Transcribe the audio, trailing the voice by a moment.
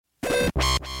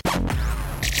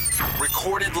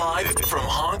recorded live from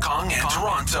Hong Kong and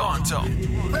Toronto.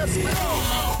 Let's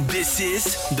go! This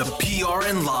is the PR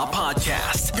and Law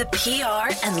Podcast. The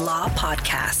PR and Law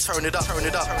Podcast. Turn it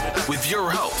up. With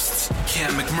your hosts,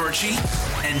 Cam McMurchie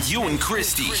and Ewan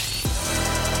Christie.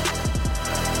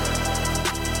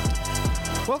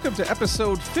 Welcome to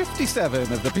episode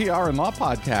 57 of the PR and Law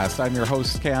Podcast. I'm your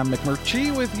host, Cam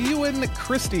McMurchie, with Ewan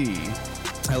Christie.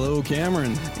 Hello,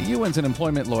 Cameron. Ewan's an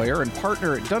employment lawyer and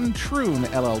partner at Duntroon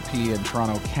LLP in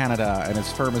Toronto, Canada, and his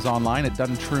firm is online at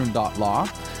duntroon.law.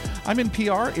 I'm in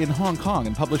PR in Hong Kong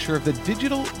and publisher of the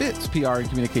Digital Bits PR and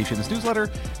Communications newsletter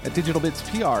at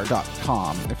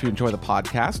digitalbitspr.com. If you enjoy the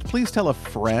podcast, please tell a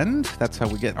friend. That's how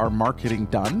we get our marketing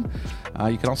done.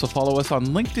 You can also follow us on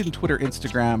LinkedIn, Twitter,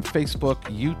 Instagram, Facebook,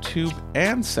 YouTube,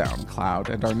 and SoundCloud,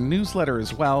 and our newsletter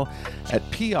as well at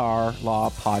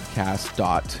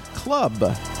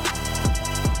prlawpodcast.club.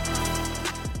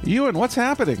 Ewan, what's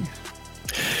happening?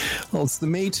 Well, it's the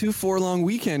May 2-4 long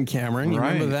weekend, Cameron. You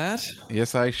remember that?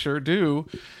 Yes, I sure do.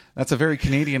 That's a very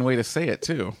Canadian way to say it,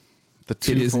 too. The 2-4.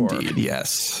 It is indeed,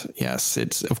 yes. Yes,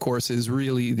 it, of course, is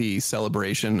really the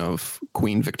celebration of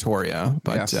Queen Victoria.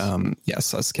 But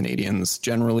yes, us Canadians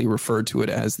generally refer to it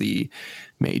as the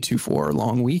May 2-4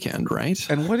 long weekend, right?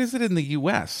 And what is it in the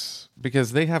U.S.?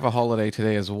 Because they have a holiday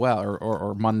today as well,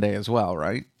 or Monday as well,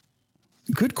 right?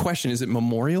 Good question. Is it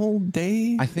Memorial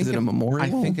Day? I think is it a Memorial? I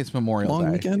think it's Memorial long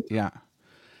Day. Weekend? Yeah.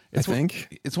 I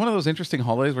think. It's one of those interesting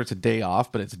holidays where it's a day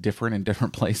off, but it's different in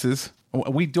different places.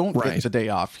 We don't get the day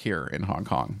off here in Hong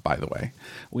Kong, by the way.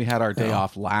 We had our day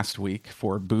off last week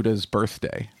for Buddha's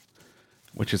birthday,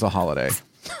 which is a holiday.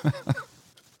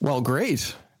 Well,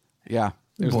 great. Yeah.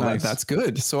 It was nice. That's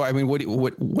good. So, I mean,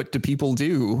 what do people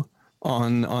do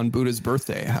on Buddha's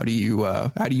birthday? How do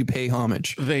you pay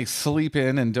homage? They sleep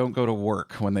in and don't go to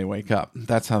work when they wake up.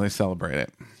 That's how they celebrate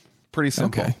it. Pretty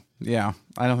simple. Okay. Yeah.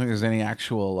 I don't think there's any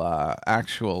actual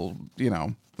activities.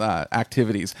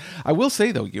 I will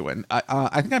say though, Ewan,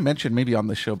 I think I mentioned maybe on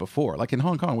the show before, like in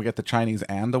Hong Kong, we get the Chinese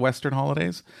and the Western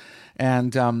holidays.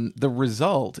 And the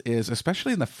result is,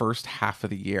 especially in the first half of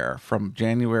the year, from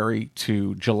January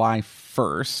to July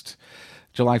 1st,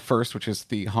 which is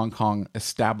the Hong Kong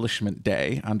Establishment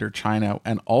Day under China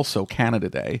and also Canada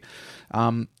Day.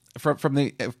 From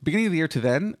the beginning of the year to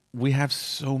then, we have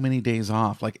so many days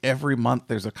off. Like every month,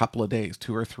 there's a couple of days,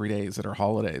 2 or 3 days that are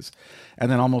holidays,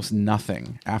 and then almost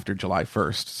nothing after July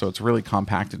 1st. So it's really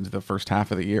compacted into the first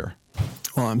half of the year.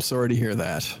 Well, I'm sorry to hear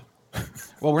that.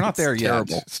 Well, we're not there yet.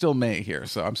 Terrible. Still May here,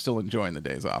 so I'm still enjoying the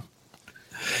days off.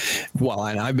 Well,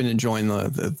 and I've been enjoying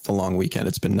the long weekend.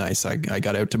 It's been nice. I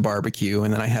got out to barbecue,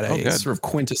 and then I had a sort of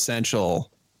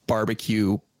quintessential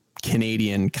barbecue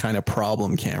Canadian kind of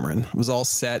problem, Cameron. It was all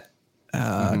set.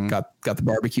 Got the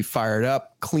barbecue fired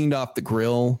up, cleaned off the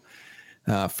grill.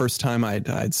 First time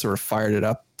I'd sort of fired it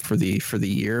up for the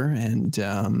year, and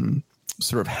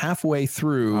sort of halfway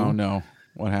through. Oh no.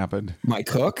 What happened? My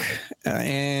cook,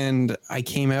 and I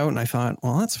came out and I thought,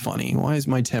 well, that's funny. Why is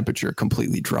my temperature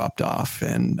completely dropped off?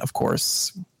 And of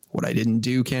course, what I didn't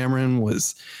do, Cameron,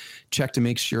 was check to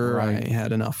make sure I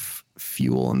had enough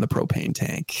fuel in the propane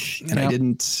tank. And I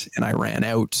didn't, and I ran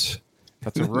out.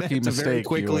 That's a rookie mistake. Very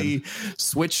quickly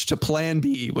switch to plan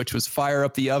B, which was fire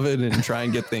up the oven and try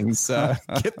and get things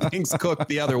cooked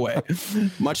the other way.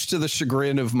 Much to the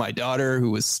chagrin of my daughter, who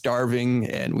was starving,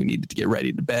 and we needed to get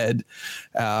ready to bed.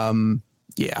 Always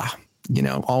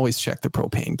check the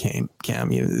propane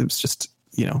cam. It was just,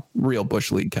 real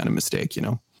Bush League kind of mistake,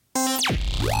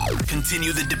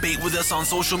 Continue the debate with us on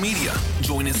social media.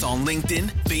 Join us on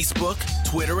LinkedIn, Facebook,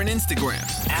 Twitter, and Instagram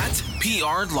at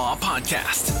PR Law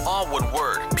Podcast. All one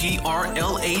word,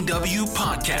 PRLAW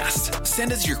Podcast.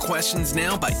 Send us your questions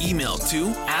now by email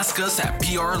to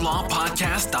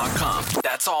askus@prlawpodcast.com.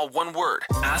 That's all one word,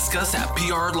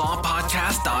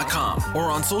 askus@prlawpodcast.com.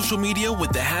 Or on social media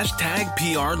with the hashtag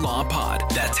PRLawPod.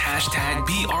 That's hashtag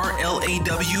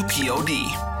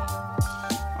PRLAWPOD.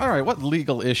 All right, what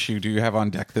legal issue do you have on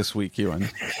deck this week, Ewan?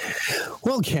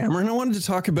 Well, Cameron, I wanted to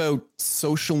talk about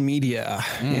social media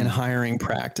and hiring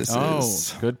practices. Oh,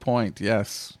 good point.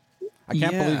 Yes. I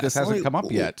can't believe this hasn't come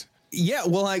up yet. Yeah,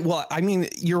 I mean,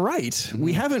 you're right.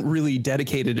 We haven't really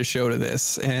dedicated a show to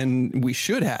this, and we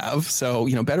should have. So,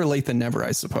 better late than never,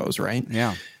 I suppose, right?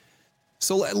 Yeah.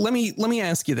 So let me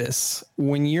ask you this.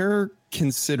 When you're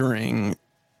considering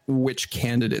which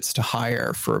candidates to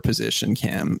hire for a position,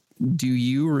 Cam, do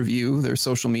you review their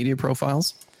social media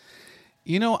profiles?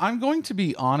 I'm going to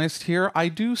be honest here. I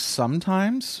do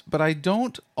sometimes, but I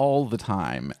don't all the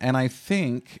time. And I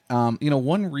think,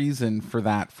 one reason for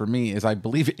that for me is I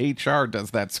believe HR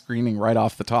does that screening right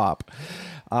off the top.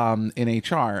 in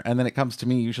HR, and then it comes to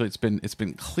me. Usually, it's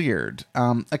been cleared.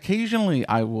 Occasionally,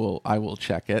 I will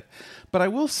check it, but I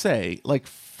will say, like,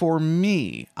 for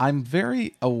me, I'm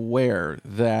very aware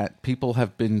that people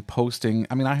have been posting.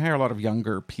 I mean, I hire a lot of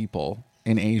younger people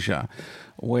in Asia,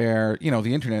 where, you know,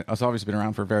 the internet has obviously been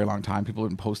around for a very long time. People have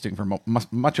been posting for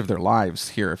much of their lives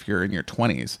here. If you're in your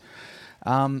 20s.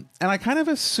 And I kind of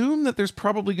assume that there's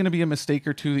probably going to be a mistake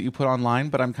or two that you put online,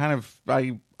 but I'm kind of,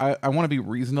 I want to be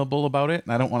reasonable about it,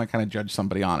 and I don't want to kind of judge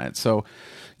somebody on it. So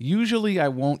usually I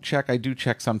won't check. I do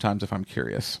check sometimes if I'm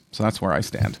curious. So that's where I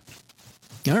stand.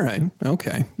 All right.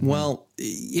 Okay. Well,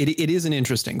 it is an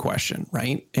interesting question,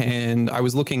 right? And I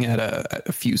was looking at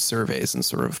a few surveys and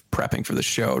sort of prepping for the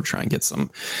show, trying to get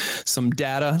some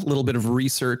data, a little bit of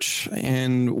research.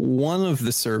 And one of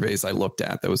the surveys I looked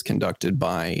at that was conducted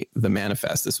by The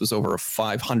Manifest, this was over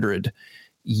 500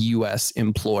 U.S.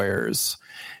 employers.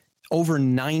 Over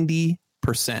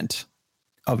 90%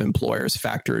 of employers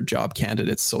factor job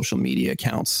candidates' social media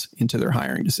accounts into their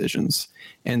hiring decisions.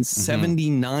 And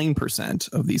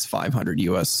 79% of these 500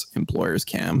 U.S. employers,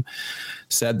 Cam,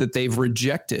 said that they've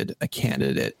rejected a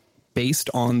candidate based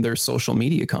on their social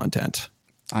media content.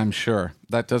 I'm sure.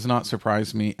 That does not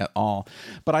surprise me at all.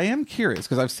 But I am curious,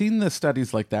 because I've seen the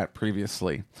studies like that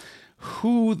previously,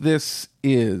 who this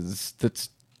is that's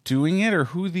doing it, or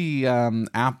who the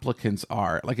applicants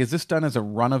are. Like, is this done as a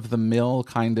run-of-the-mill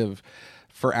kind of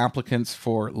for applicants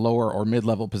for lower or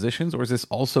mid-level positions, or is this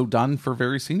also done for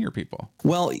very senior people?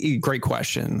 Well, great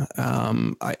question.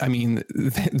 I mean,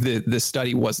 the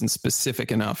study wasn't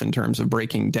specific enough in terms of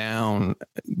breaking down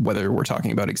whether we're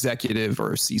talking about executive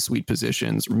or C-suite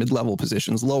positions or mid-level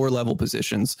positions, lower-level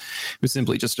positions. It was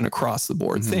simply just an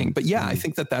across-the-board thing. But yeah, I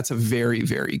think that's a very,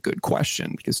 very good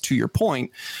question, because to your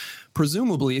point,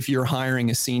 presumably, if you're hiring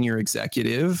a senior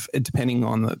executive, depending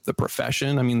on the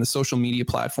profession, I mean, the social media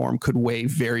platform could weigh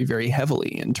very, very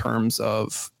heavily in terms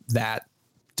of that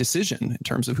decision, in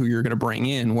terms of who you're going to bring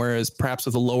in. Whereas perhaps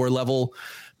with a lower level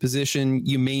position,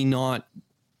 you may not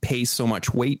pay so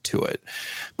much weight to it.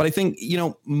 But I think, you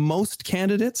know, most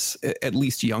candidates, at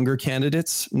least younger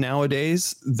candidates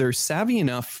nowadays, they're savvy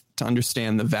enough to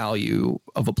understand the value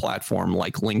of a platform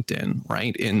like LinkedIn,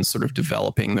 right, in sort of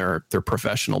developing their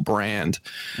professional brand.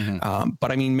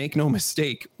 But I mean, make no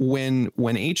mistake, when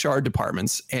HR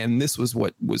departments, and this was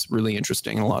what was really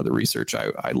interesting in a lot of the research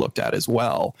I looked at as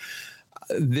well,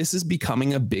 this is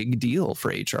becoming a big deal for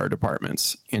HR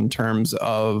departments in terms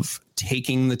of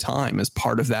taking the time as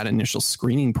part of that initial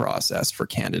screening process for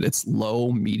candidates,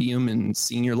 low, medium, and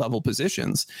senior level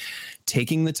positions,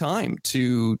 taking the time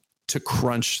to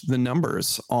crunch the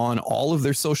numbers on all of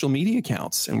their social media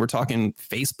accounts. And we're talking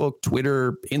Facebook,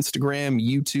 Twitter, Instagram,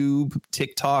 YouTube,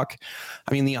 TikTok.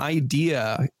 I mean, the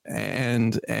idea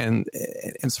and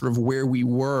sort of where we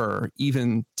were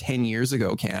even 10 years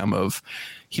ago, Cam, of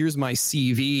here's my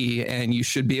CV and you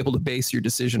should be able to base your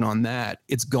decision on that,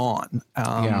 it's gone.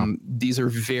 These are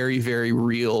very, very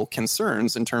real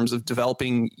concerns in terms of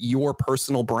developing your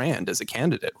personal brand as a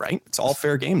candidate, right? It's all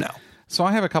fair game now. So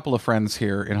I have a couple of friends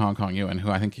here in Hong Kong, Ewan, who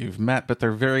I think you've met, but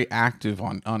they're very active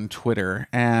on Twitter,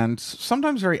 and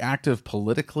sometimes very active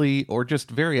politically, or just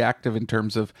very active in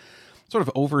terms of sort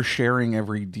of oversharing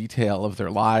every detail of their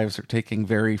lives, or taking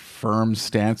very firm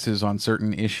stances on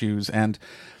certain issues. And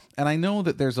I know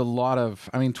that there's a lot of,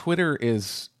 I mean, Twitter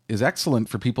is excellent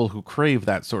for people who crave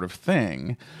that sort of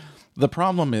thing. The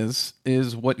problem is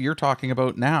what you're talking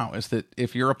about now, is that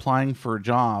if you're applying for a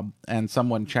job and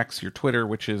someone checks your Twitter,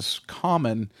 which is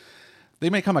common, they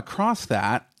may come across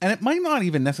that, and it might not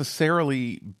even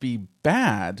necessarily be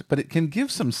bad, but it can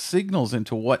give some signals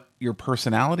into what your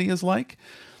personality is like.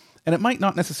 And it might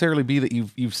not necessarily be that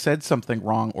you've said something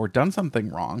wrong or done something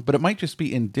wrong, but it might just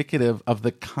be indicative of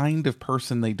the kind of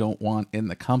person they don't want in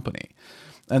the company.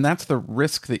 And that's the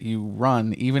risk that you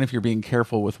run, even if you're being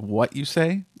careful with what you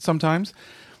say sometimes.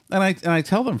 And I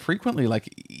tell them frequently,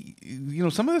 like, you know,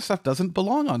 some of this stuff doesn't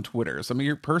belong on Twitter. Some of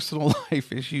your personal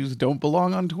life issues don't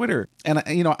belong on Twitter. And,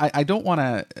 you know, I don't want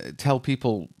to tell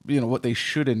people, you know, what they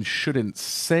should and shouldn't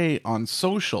say on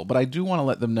social, but I do want to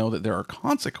let them know that there are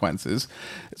consequences.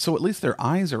 So at least their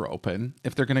eyes are open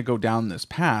if they're going to go down this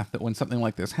path, that when something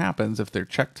like this happens, if they're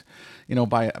checked, you know,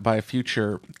 by a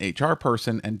future HR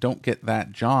person and don't get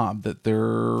that job, that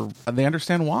they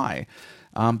understand why.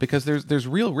 Because there's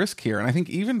real risk here. And I think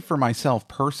even for myself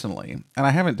personally, and I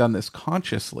haven't done this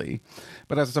consciously,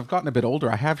 but as I've gotten a bit older,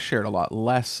 I have shared a lot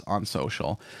less on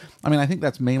social. I mean, I think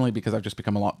that's mainly because I've just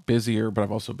become a lot busier, but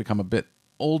I've also become a bit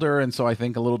older, and so I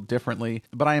think a little differently.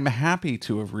 But I am happy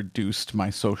to have reduced my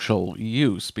social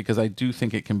use because I do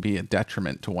think it can be a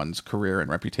detriment to one's career and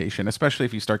reputation, especially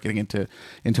if you start getting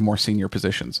into more senior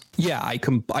positions. Yeah, I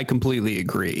completely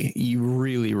agree. You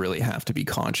really, really have to be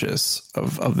conscious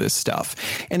of this stuff.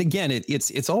 And again,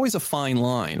 it's always a fine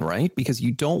line, right? Because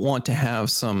you don't want to have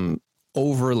some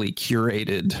overly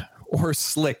curated or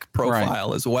slick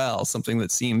profile as well, something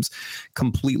that seems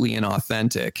completely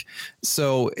inauthentic.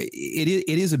 So it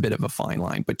is a bit of a fine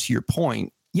line. But to your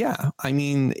point, yeah, I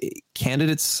mean,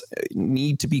 candidates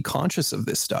need to be conscious of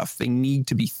this stuff. They need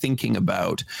to be thinking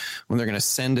about when they're going to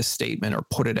send a statement or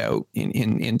put it out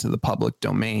into the public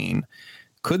domain.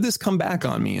 Could this come back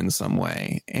on me in some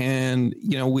way? And,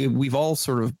 you know, we've all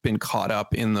sort of been caught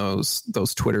up in those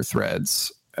Twitter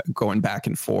threads going back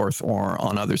and forth or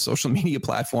on other social media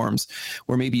platforms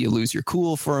where maybe you lose your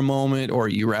cool for a moment, or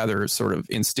you rather sort of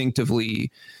instinctively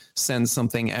send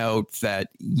something out that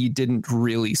you didn't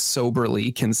really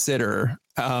soberly consider.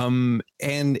 And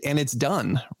it's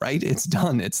done, right? It's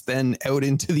done. It's then out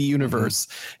into the universe,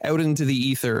 out into the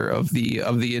ether of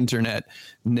the internet,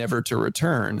 never to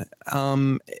return.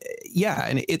 Yeah.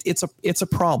 And it's a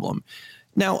problem.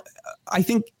 Now, I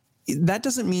think that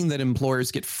doesn't mean that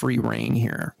employers get free rein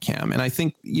here, Cam. And I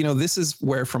think, you know, this is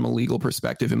where, from a legal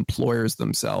perspective, employers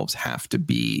themselves have to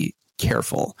be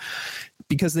careful,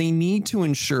 because they need to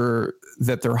ensure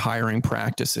that their hiring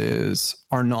practices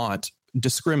are not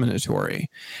discriminatory.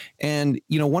 And,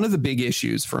 you know, one of the big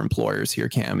issues for employers here,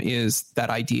 Cam, is that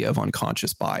idea of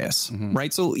unconscious bias,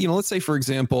 right? So, you know, let's say, for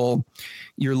example,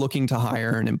 you're looking to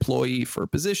hire an employee for a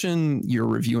position, you're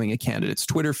reviewing a candidate's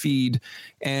Twitter feed,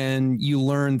 and you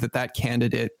learn that that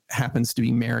candidate happens to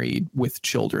be married with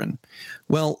children.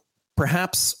 Well,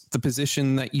 perhaps the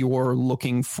position that you're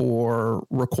looking for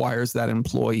requires that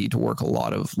employee to work a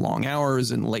lot of long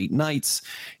hours and late nights.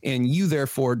 And you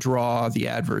therefore draw the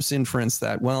adverse inference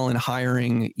that, well, in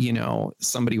hiring, you know,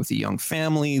 somebody with a young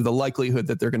family, the likelihood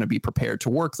that they're going to be prepared to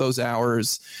work those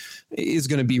hours is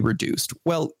going to be reduced.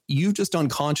 Well, you've just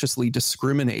unconsciously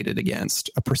discriminated against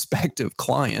a prospective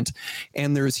client,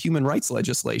 and there's human rights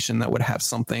legislation that would have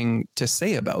something to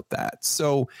say about that.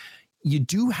 So you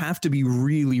do have to be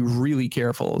really, really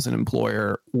careful as an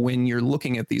employer when you're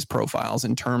looking at these profiles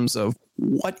in terms of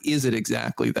what is it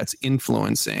exactly that's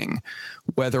influencing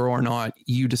whether or not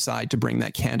you decide to bring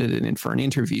that candidate in for an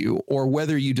interview, or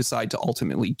whether you decide to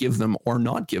ultimately give them or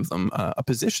not give them a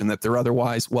position that they're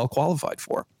otherwise well qualified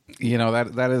for. You know,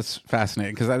 that is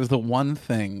fascinating, because that is the one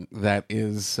thing that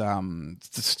is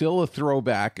still a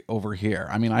throwback over here.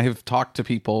 I mean, I have talked to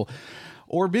people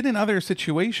or been in other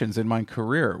situations in my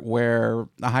career where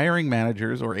hiring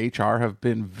managers or HR have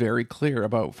been very clear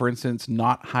about, for instance,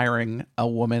 not hiring a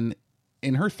woman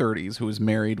in her 30s who is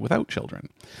married without children,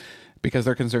 because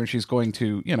they're concerned she's going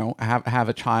to, you know, have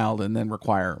a child and then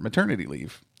require maternity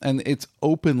leave. And it's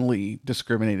openly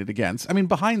discriminated against. I mean,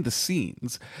 behind the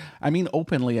scenes, I mean,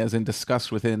 openly as in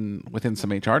discussed within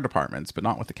some HR departments, but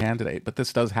not with the candidate. But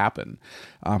this does happen.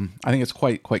 I think it's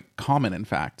quite common, in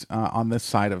fact, on this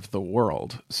side of the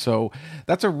world. So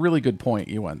that's a really good point,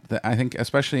 Ewan. That I think,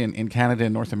 especially in Canada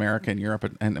and North America and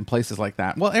Europe and places like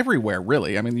that. Well, everywhere,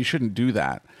 really. I mean, you shouldn't do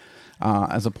that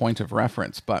as a point of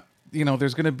reference. But, you know,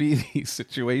 there's going to be these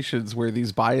situations where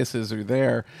these biases are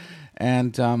there.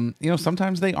 And, you know,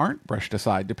 sometimes they aren't brushed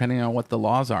aside, depending on what the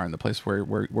laws are in the place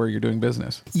where you're doing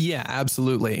business. Yeah,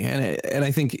 absolutely. And I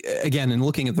think, again, in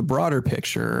looking at the broader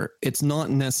picture, it's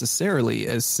not necessarily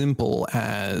as simple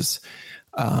as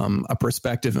a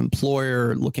prospective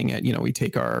employer looking at, you know, we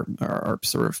take our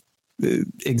sort of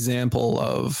example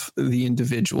of the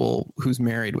individual who's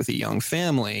married with a young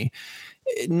family,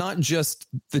 not just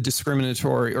the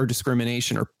discriminatory or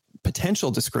discrimination or potential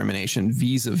discrimination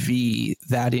vis-a-vis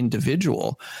that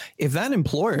individual. If that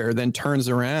employer then turns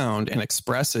around and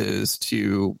expresses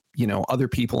to, you know, other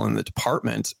people in the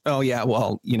department, oh yeah,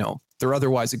 well, you know, they're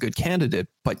otherwise a good candidate,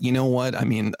 but you know what? I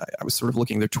mean, I was sort of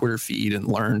looking at their Twitter feed and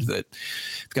learned that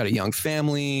they've got a young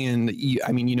family, and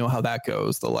I mean, you know how that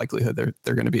goes. The likelihood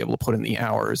they're going to be able to put in the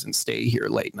hours and stay here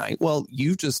late night. Well,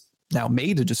 you've just now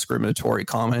made a discriminatory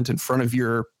comment in front of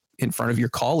your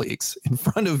colleagues, in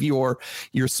front of your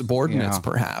subordinates,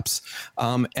 perhaps.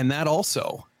 And that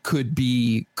also could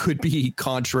be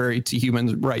contrary to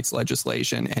human rights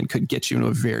legislation and could get you in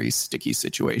a very sticky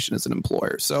situation as an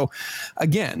employer. So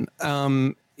again,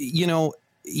 you know,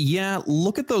 yeah,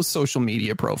 look at those social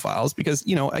media profiles, because,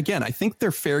 you know, again, I think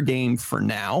they're fair game for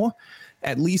now,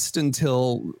 at least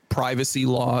until privacy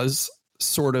laws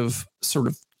sort of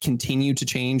continue to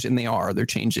change, and they're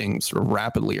changing sort of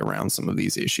rapidly around some of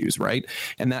these issues, right?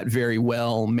 And that very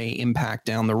well may impact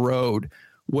down the road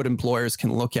what employers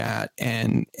can look at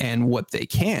and what they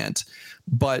can't.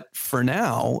 But for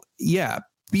now, yeah,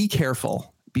 be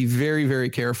careful. Be very, very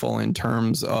careful in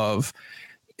terms of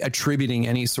attributing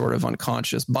any sort of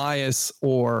unconscious bias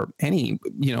or any,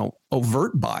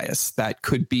 overt bias that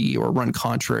could be or run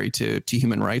contrary to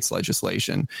human rights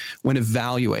legislation when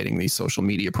evaluating these social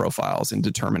media profiles and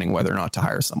determining whether or not to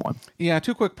hire someone. Yeah,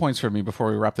 2 quick points for me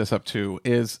before we wrap this up too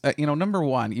is, number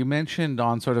one, you mentioned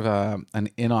on sort of an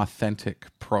inauthentic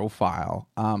profile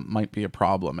might be a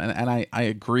problem. And I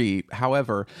agree.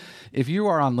 However, if you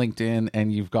are on LinkedIn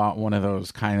and you've got one of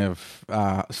those kind of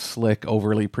slick,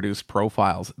 overly produced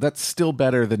profiles, that's still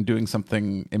better than doing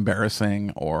something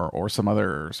embarrassing or some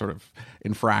other sort of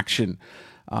infraction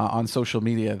on social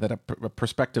media that a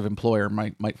prospective employer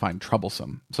might find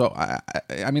troublesome. So,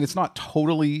 I mean, it's not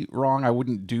totally wrong. I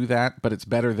wouldn't do that, but it's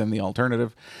better than the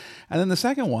alternative. And then the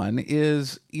second one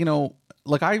is,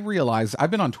 like I realized I've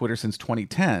been on Twitter since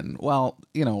 2010. Well,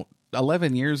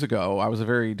 11 years ago, I was a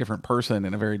very different person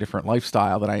in a very different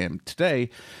lifestyle than I am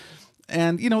today.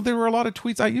 And, there were a lot of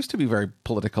tweets. I used to be very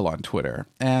political on Twitter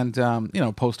and,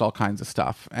 post all kinds of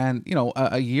stuff. And,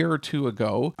 a year or two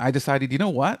ago, I decided, you know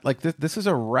what? Like this is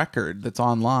a record that's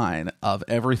online of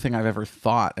everything I've ever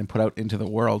thought and put out into the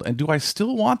world. And do I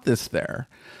still want this there?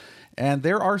 And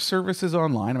there are services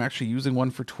online. I'm actually using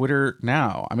one for Twitter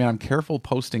now. I mean, I'm careful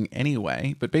posting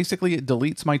anyway, but basically it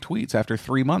deletes my tweets after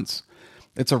 3 months.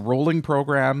 It's a rolling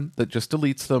program that just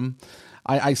deletes them.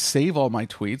 I save all my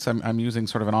tweets. I'm using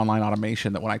sort of an online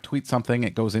automation that when I tweet something,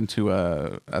 it goes into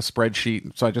a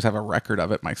spreadsheet. So I just have a record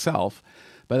of it myself.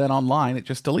 But then online, it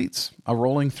just deletes. A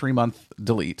rolling 3-month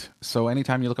delete. So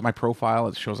anytime you look at my profile,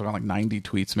 it shows around like 90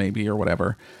 tweets maybe or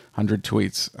whatever, 100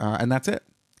 tweets. And that's it.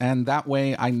 And that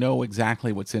way I know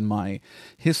exactly what's in my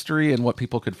history and what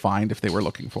people could find if they were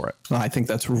looking for it. I think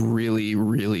that's really,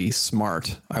 really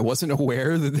smart. I wasn't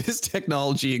aware that this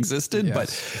technology existed, yes.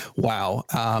 But wow.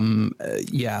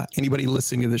 Yeah. Anybody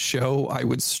listening to the show, I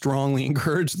would strongly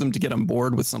encourage them to get on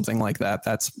board with something like that.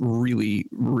 That's really,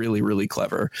 really, really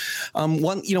clever.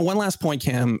 One last point,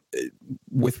 Cam,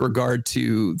 with regard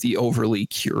to the overly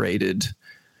curated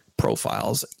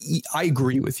profiles. I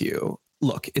agree with you.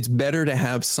 Look, it's better to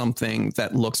have something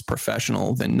that looks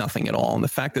professional than nothing at all. And the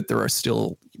fact that there are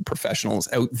still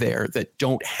professionals out there that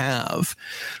don't have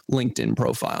LinkedIn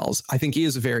profiles, I think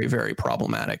is very, very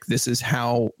problematic. This is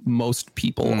how most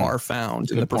people are found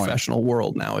in the professional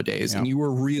world nowadays. Yeah. And you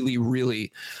were really,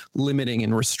 really limiting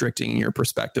and restricting your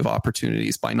prospective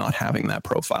opportunities by not having that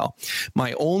profile.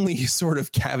 My only sort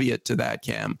of caveat to that,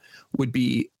 Cam, would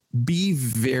be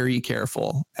very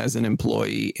careful as an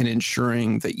employee in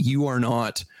ensuring that you are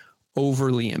not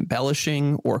overly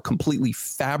embellishing or completely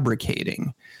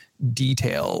fabricating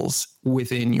details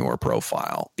within your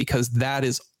profile, because that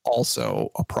is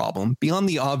also a problem beyond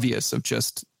the obvious of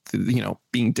just,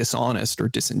 being dishonest or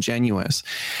disingenuous.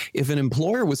 If an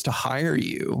employer was to hire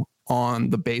you on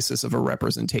the basis of a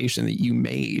representation that you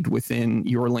made within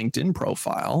your LinkedIn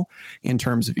profile in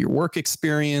terms of your work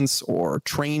experience or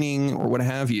training or what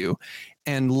have you,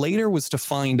 and later was to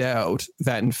find out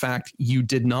that in fact you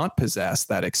did not possess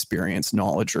that experience,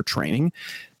 knowledge, or training,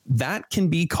 that can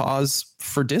be cause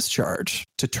for discharge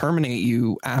to terminate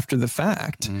you after the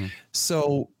fact.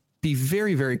 So be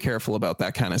very, very careful about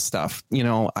that kind of stuff.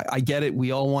 I get it.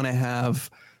 We all want to have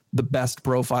the best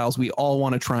profiles. We all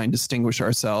want to try and distinguish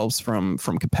ourselves from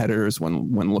competitors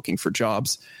when looking for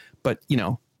jobs, but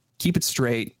keep it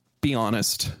straight, be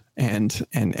honest, and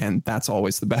that's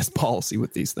always the best policy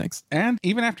with these things. And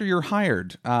even after you're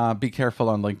hired, be careful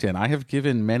on LinkedIn. I have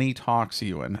given many talks,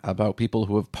 Ewan, about people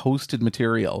who have posted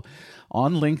material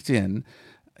on LinkedIn,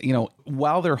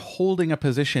 while they're holding a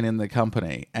position in the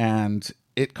company and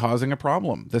it causing a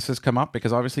problem. This has come up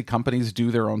because obviously companies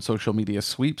do their own social media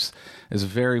sweeps. Is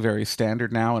very, very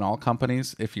standard now in all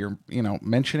companies. If you're,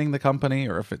 mentioning the company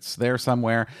or if it's there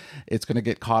somewhere, it's going to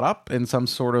get caught up in some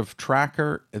sort of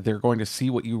tracker. They're going to see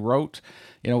what you wrote.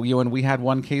 And we had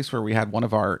one case where we had one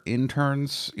of our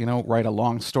interns, write a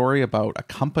long story about a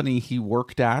company he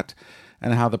worked at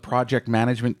and how the project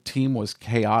management team was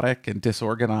chaotic and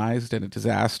disorganized and a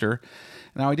disaster.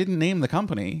 Now, I didn't name the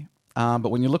company,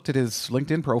 but when you looked at his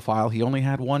LinkedIn profile, he only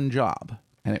had one job,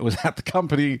 and it was at the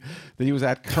company that he was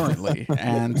at currently.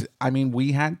 And I mean,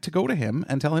 we had to go to him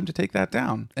and tell him to take that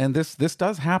down. And this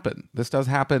does happen. This does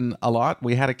happen a lot.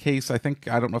 We had a case, I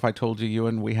don't know if I told you,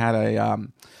 Ewan, we had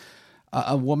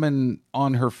a woman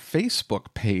on her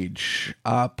Facebook page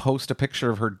post a picture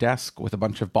of her desk with a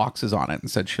bunch of boxes on it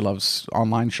and said she loves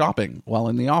online shopping while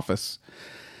in the office.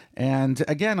 And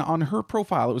again, on her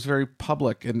profile, it was very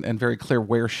public and very clear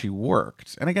where she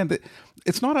worked. And again,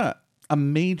 it's not a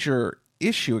major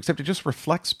issue, except it just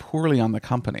reflects poorly on the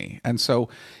company. And so,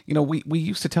 we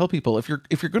used to tell people, if you're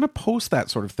going to post that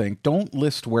sort of thing, don't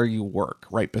list where you work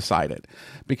right beside it,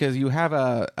 because you have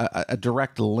a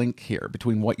direct link here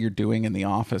between what you're doing in the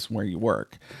office and where you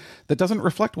work that doesn't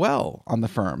reflect well on the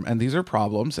firm. And these are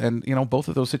problems. And, both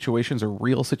of those situations are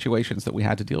real situations that we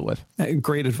had to deal with.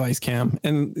 Great advice, Cam.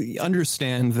 And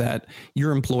understand that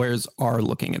your employers are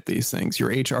looking at these things. Your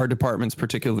HR departments,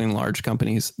 particularly in large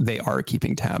companies, they are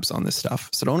keeping tabs on this stuff.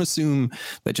 So don't assume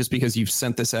that just because you've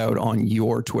sent this out on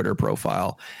your Twitter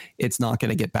profile, it's not going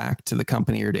to get back to the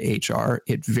company or to HR.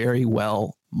 It very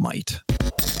well might.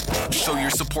 Show your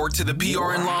support to the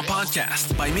PR and Law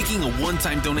podcast by making a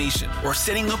one-time donation or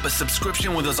setting up a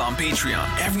subscription with us on Patreon.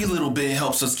 Every little bit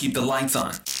helps us keep the lights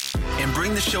on and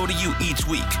bring the show to you each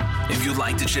week. If you'd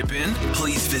like to chip in,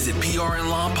 please visit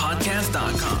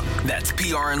prandlawpodcast.com. That's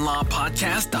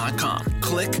prandlawpodcast.com.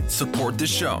 Click support the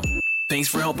show. Thanks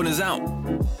for helping us out.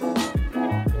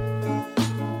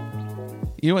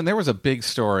 And there was a big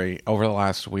story over the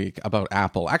last week about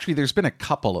Apple. Actually, there's been a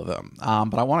couple of them,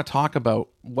 but I want to talk about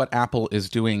what Apple is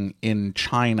doing in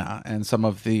China and some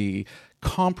of the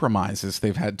compromises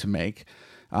they've had to make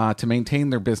to maintain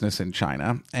their business in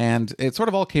China. And it sort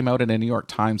of all came out in a New York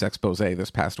Times expose this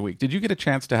past week. Did you get a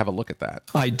chance to have a look at that?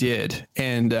 I did.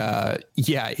 And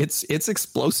it's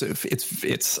explosive.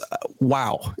 It's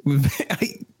wow.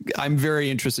 I'm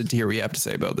very interested to hear what you have to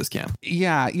say about this, Cam.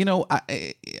 Yeah,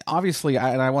 obviously,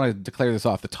 I want to declare this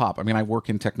off the top. I mean, I work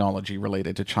in technology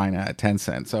related to China at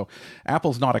Tencent. So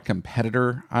Apple's not a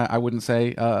competitor, I wouldn't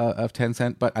say, of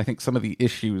Tencent, but I think some of the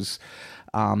issues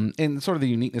and sort of the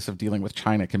uniqueness of dealing with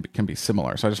China can be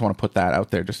similar. So I just want to put that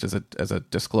out there just as a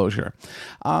disclosure.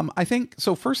 I think,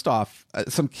 so first off,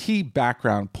 some key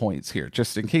background points here,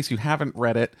 just in case you haven't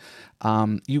read it.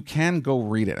 You can go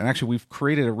read it. And actually, we've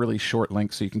created a really short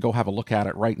link, so you can go have a look at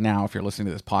it right now if you're listening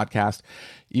to this podcast.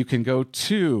 You can go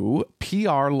to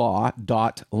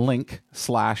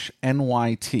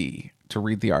prlaw.link/NYT to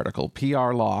read the article,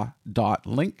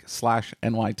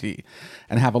 prlaw.link/NYT,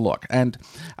 and have a look. And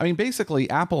I mean, basically,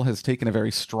 Apple has taken a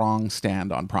very strong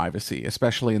stand on privacy,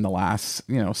 especially in the last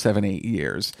 7-8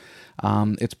 years.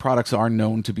 Its products are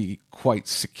known to be quite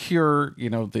secure.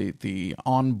 The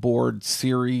onboard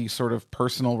Siri sort of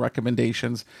personal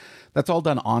recommendations, that's all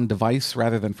done on device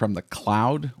rather than from the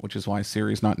cloud, which is why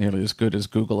Siri is not nearly as good as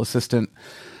Google Assistant.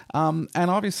 And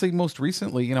obviously, most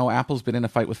recently, Apple's been in a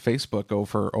fight with Facebook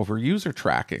over user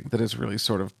tracking that has really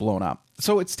sort of blown up.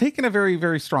 So it's taken a very,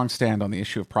 very strong stand on the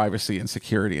issue of privacy and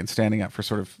security and standing up for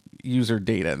sort of user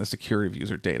data and the security of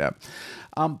user data.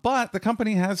 But the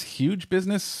company has huge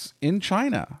business in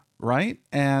China, right?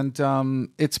 And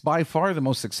it's by far the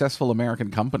most successful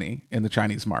American company in the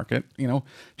Chinese market.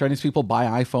 Chinese people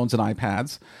buy iPhones and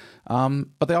iPads.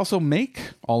 But they also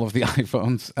make all of the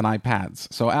iPhones and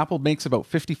iPads. So Apple makes about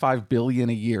 $55 billion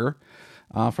a year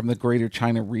from the Greater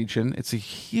China region. It's a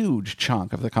huge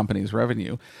chunk of the company's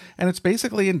revenue, and it's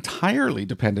basically entirely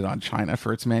dependent on China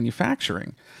for its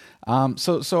manufacturing.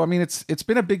 So I mean, it's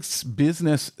been a big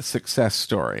business success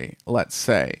story, let's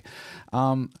say.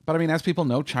 But I mean, as people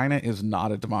know, China is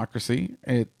not a democracy.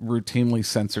 It routinely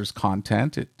censors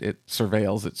content. It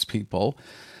surveils its people.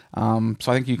 So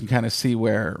I think you can kind of see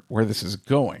where this is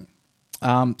going.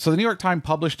 So the New York Times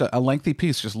published a lengthy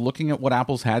piece just looking at what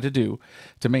Apple's had to do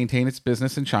to maintain its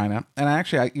business in China. And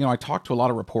actually, I talked to a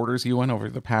lot of reporters, Ewan, over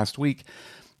the past week,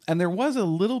 and there was a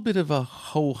little bit of a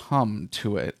ho-hum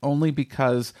to it, only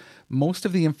because most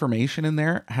of the information in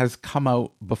there has come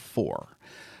out before.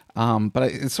 But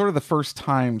it's sort of the first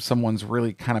time someone's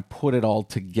really kind of put it all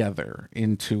together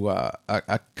into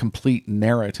a complete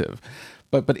narrative.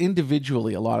 But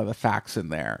individually, a lot of the facts in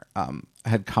there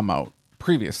had come out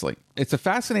previously. It's a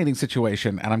fascinating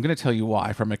situation, and I'm going to tell you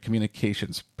why from a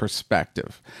communications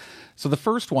perspective. So the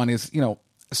first one is,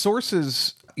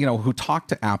 sources, who talk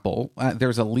to Apple.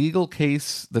 There's a legal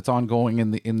case that's ongoing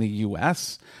in the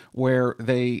U.S. where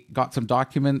they got some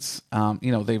documents.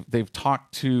 They've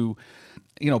talked to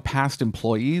past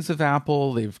employees of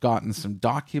Apple. They've gotten some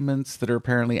documents that are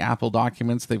apparently Apple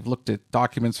documents. They've looked at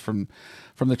documents from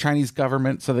the Chinese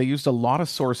government. So they used a lot of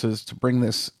sources to bring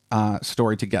this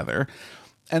story together.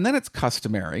 And then it's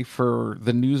customary for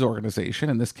the news organization,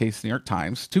 in this case, New York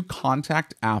Times, to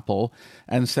contact Apple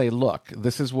and say, look,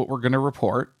 this is what we're going to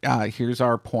report. Here's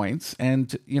our points. And,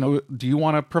 do you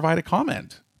want to provide a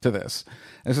comment to this?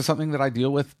 This is something that I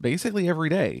deal with basically every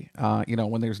day,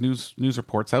 when there's news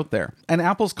reports out there. And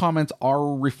Apple's comments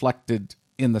are reflected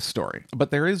in the story.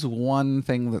 But there is one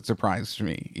thing that surprised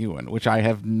me, Ewan, which I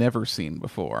have never seen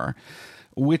before,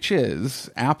 which is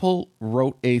Apple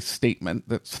wrote a statement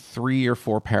that's 3 or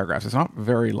 4 paragraphs. It's not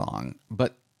very long,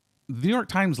 but the New York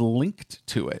Times linked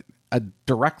to it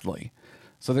directly.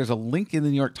 So there's a link in the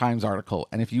New York Times article,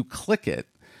 and if you click it,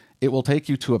 it will take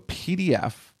you to a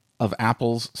PDF of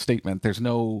Apple's statement. There's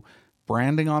no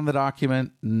branding on the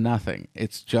document, nothing.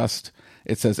 It's just,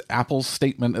 it says Apple's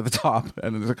statement at the top,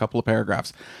 and there's a couple of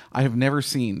paragraphs. I have never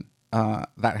seen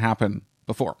that happen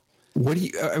before. What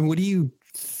do you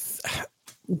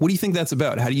think that's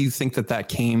about? How do you think that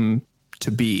came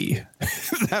to be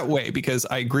that way? Because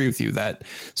I agree with you, that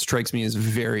strikes me as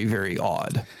very, very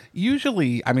odd.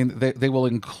 Usually, I mean, they will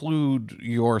include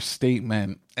your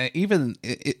statement, even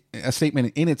a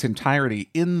statement in its entirety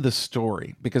in the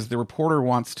story, because the reporter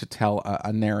wants to tell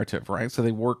a narrative, right? So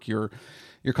they work your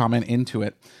comment into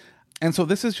it. And so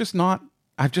this is just not,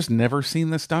 I've just never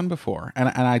seen this done before. And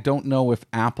I don't know if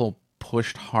Apple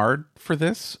pushed hard for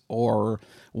this or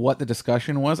what the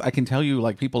discussion was. I can tell you,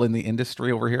 like, people in the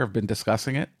industry over here have been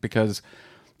discussing it, because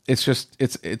it's just,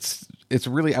 it's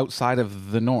really outside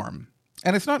of the norm.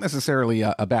 And it's not necessarily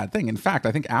a bad thing. In fact,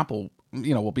 I think Apple,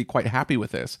 will be quite happy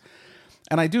with this.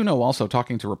 And I do know, also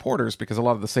talking to reporters, because a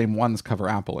lot of the same ones cover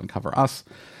Apple and cover us,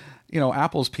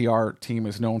 Apple's PR team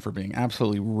is known for being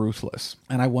absolutely ruthless.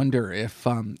 And I wonder if,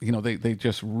 they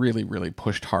just really, really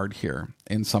pushed hard here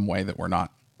in some way that we're not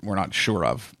sure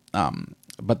of.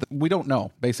 But we don't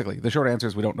know, basically. The short answer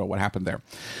is we don't know what happened there.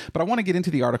 But I want to get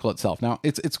into the article itself. Now,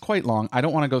 it's quite long. I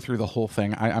don't want to go through the whole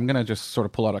thing. I'm going to just sort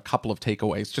of pull out a couple of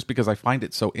takeaways, just because I find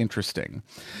it so interesting.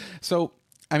 So,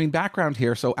 background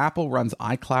here. So Apple runs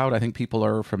iCloud. I think people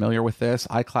are familiar with this.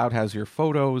 iCloud has your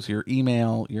photos, your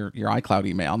email, your iCloud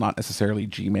email, not necessarily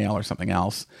Gmail or something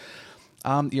else.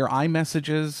 Your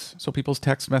iMessages, so people's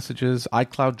text messages.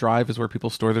 iCloud Drive is where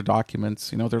people store their documents,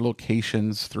 their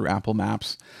locations through Apple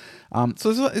Maps.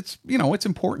 So it's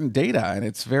important data, and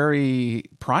it's very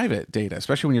private data,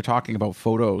 especially when you're talking about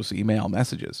photos, email,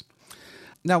 messages.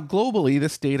 Now, globally,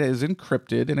 this data is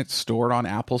encrypted and it's stored on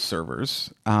Apple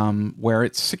servers, where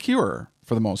it's secure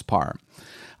for the most part.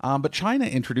 But China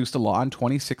introduced a law in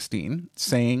 2016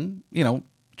 saying,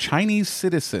 Chinese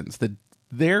citizens,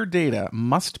 their data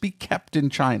must be kept in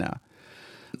China.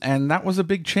 And that was a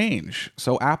big change.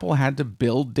 So Apple had to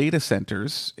build data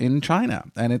centers in China,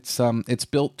 and it's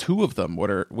built 2 of them,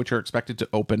 which are expected to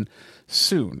open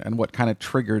soon, and what kind of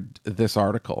triggered this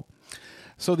article.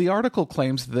 So the article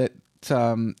claims that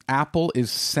Apple is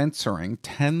censoring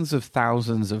tens of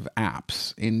thousands of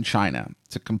apps in China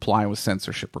to comply with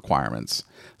censorship requirements.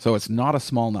 So it's not a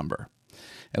small number.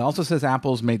 It also says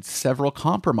Apple's made several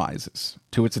compromises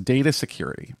to its data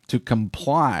security to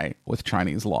comply with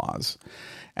Chinese laws,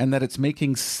 and that it's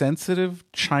making sensitive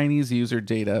Chinese user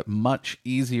data much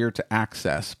easier to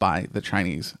access by the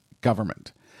Chinese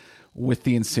government, with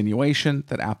the insinuation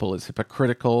that Apple is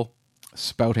hypocritical,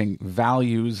 spouting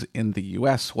values in the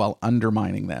US while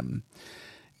undermining them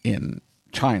in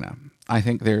China. I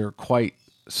think they're quite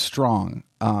strong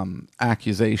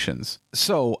accusations.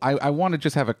 So I want to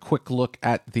just have a quick look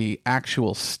at the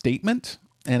actual statement.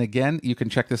 And again, you can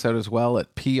check this out as well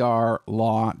at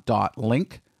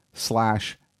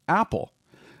prlaw.link/Apple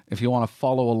if you want to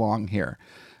follow along here.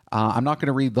 I'm not going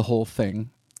to read the whole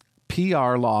thing.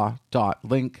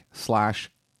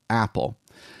 prlaw.link/Apple.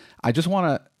 I just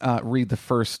want to read the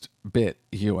first bit,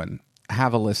 Ewan.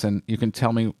 Have a listen. You can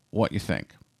tell me what you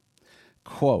think.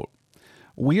 Quote,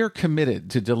 "We are committed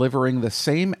to delivering the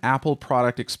same Apple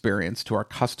product experience to our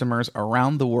customers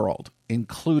around the world,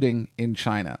 including in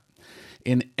China.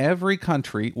 In every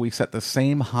country, we set the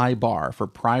same high bar for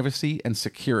privacy and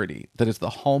security that is the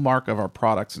hallmark of our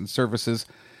products and services,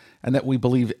 and that we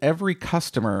believe every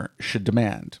customer should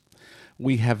demand.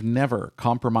 We have never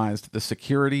compromised the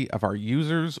security of our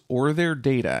users or their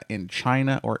data in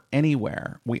China or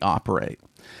anywhere we operate.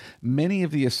 Many of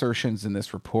the assertions in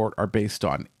this report are based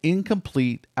on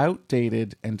incomplete,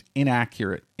 outdated, and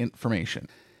inaccurate information.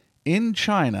 In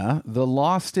China, the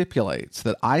law stipulates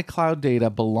that iCloud data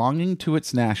belonging to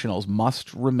its nationals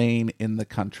must remain in the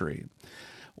country.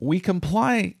 We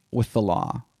comply with the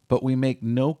law, but we make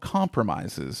no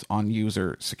compromises on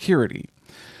user security.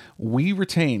 We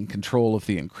retain control of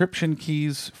the encryption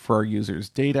keys for our users'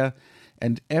 data,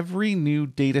 and every new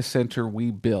data center we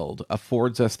build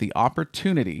affords us the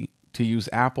opportunity to use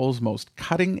Apple's most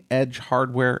cutting-edge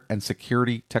hardware and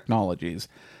security technologies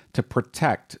to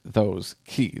protect those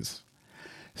keys.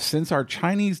 Since our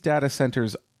Chinese data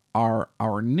centers are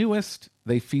our newest,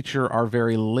 they feature our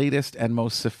very latest and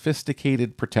most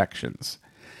sophisticated protections.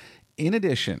 In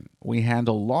addition, we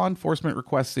handle law enforcement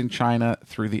requests in China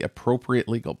through the appropriate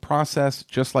legal process,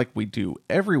 just like we do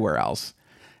everywhere else,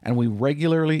 and we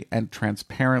regularly and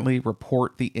transparently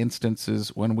report the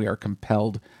instances when we are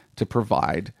compelled to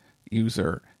provide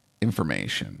user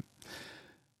information.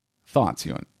 Thoughts,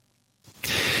 Ewan?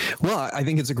 Well, I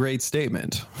think it's a great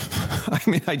statement. I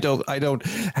mean, I don't,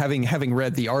 having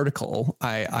read the article,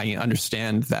 I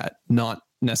understand that not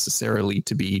necessarily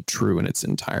to be true in its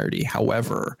entirety.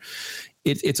 However,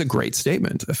 it's a great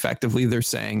statement. Effectively, they're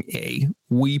saying, A,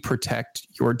 we protect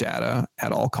your data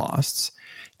at all costs,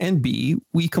 and B,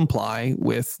 we comply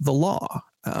with the law.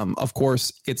 Of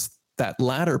course, it's that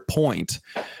latter point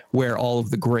where all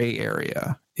of the gray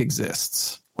area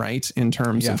exists, right? In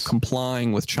terms of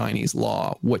complying with Chinese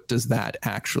law, what does that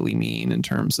actually mean in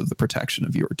terms of the protection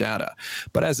of your data?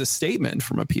 But as a statement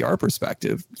from a PR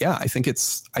perspective, yeah, I think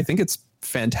it's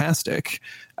fantastic.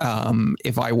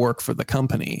 If I work for the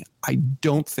company, I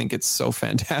don't think it's so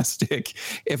fantastic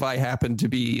if I happen to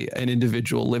be an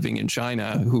individual living in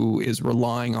China who is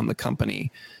relying on the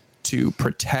company to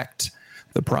protect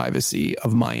the privacy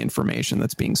of my information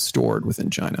that's being stored within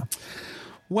China.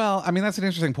 Well, I mean, that's an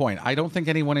interesting point. I don't think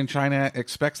anyone in China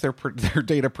expects their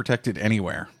data protected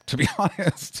anywhere, to be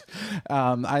honest.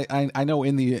 I know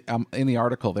in the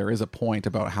article there is a point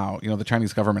about how, you know, the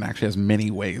Chinese government actually has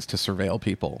many ways to surveil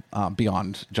people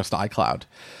beyond just iCloud,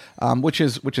 which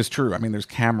is true. I mean, there's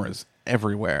cameras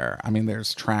everywhere. I mean,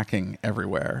 there's tracking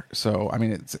everywhere. So, I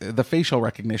mean, it's the facial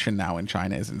recognition now in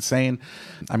China is insane.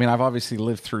 I mean, I've obviously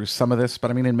lived through some of this,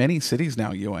 but I mean, in many cities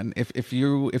now, Ewan, if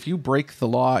you break the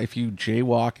law, if you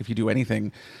jaywalk, if you do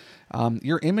anything,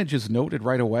 your image is noted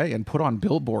right away and put on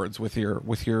billboards with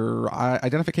your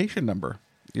identification number,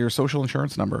 your social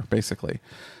insurance number, basically,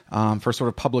 for sort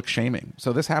of public shaming.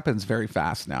 So this happens very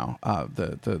fast now.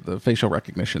 The facial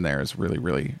recognition there is really,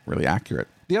 really, really accurate.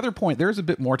 The other point, there's a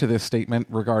bit more to this statement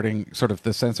regarding sort of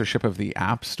the censorship of the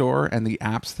App Store and the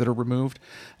apps that are removed.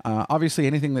 Obviously,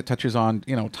 anything that touches on,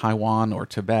 you know, Taiwan or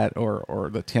Tibet or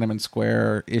the Tiananmen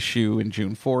Square issue in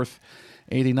June 4th,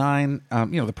 89, you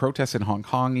know, the protests in Hong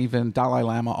Kong, even Dalai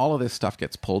Lama, all of this stuff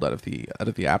gets pulled out of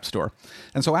the App Store.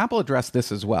 And so Apple addressed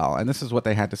this as well, and this is what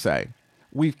they had to say.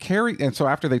 And so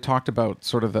after they talked about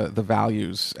sort of the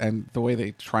values and the way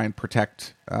they try and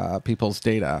protect people's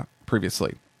data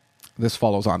previously, this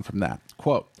follows on from that.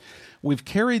 Quote, "We've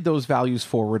carried those values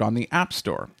forward on the App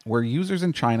Store, where users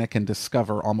in China can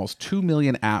discover almost 2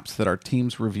 million apps that our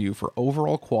teams review for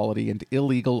overall quality and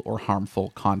illegal or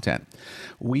harmful content.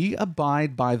 We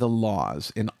abide by the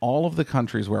laws in all of the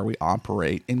countries where we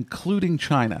operate, including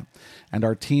China, and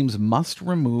our teams must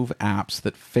remove apps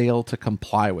that fail to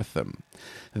comply with them.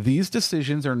 These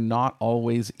decisions are not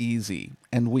always easy,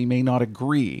 and we may not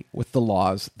agree with the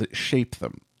laws that shape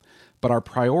them. But our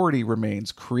priority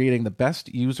remains creating the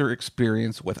best user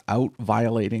experience without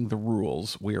violating the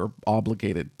rules we are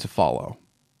obligated to follow."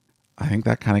 I think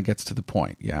that kind of gets to the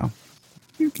point, yeah?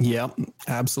 Yep,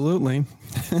 absolutely.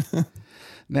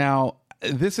 Now,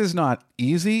 this is not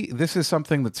easy. This is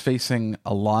something that's facing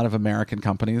a lot of American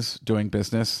companies doing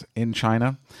business in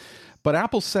China. But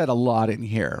Apple said a lot in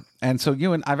here. And so,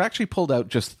 Ewan, I've actually pulled out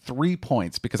just 3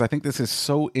 points because I think this is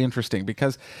so interesting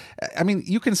because, I mean,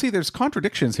 you can see there's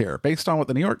contradictions here based on what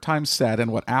the New York Times said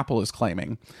and what Apple is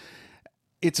claiming.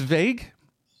 It's vague.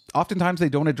 Oftentimes they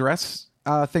don't address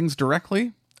things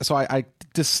directly. So I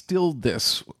distilled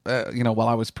this, while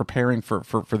I was preparing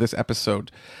for this episode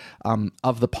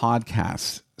of the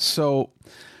podcast. So,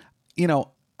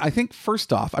 I think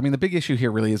first off, I mean, the big issue here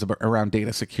really is around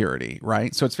data security,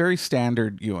 right? So it's very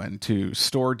standard, Ewan, to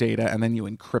store data and then you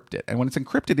encrypt it. And when it's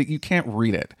encrypted, you can't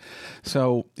read it.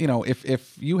 So,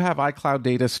 if you have iCloud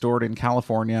data stored in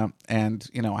California and,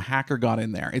 a hacker got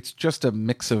in there, it's just a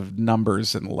mix of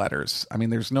numbers and letters. I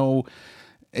mean,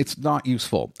 it's not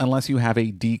useful unless you have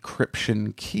a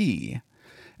decryption key.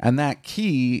 And that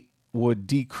key would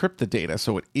decrypt the data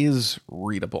so it is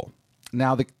readable.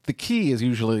 Now, the key is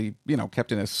usually,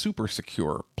 kept in a super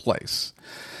secure place.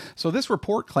 So this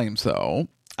report claims, though,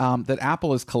 that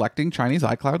Apple is collecting Chinese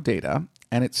iCloud data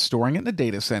and it's storing it in a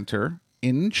data center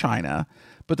in China,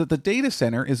 but that the data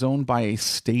center is owned by a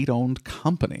state-owned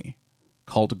company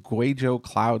called Guizhou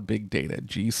Cloud Big Data,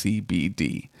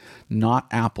 GCBD, not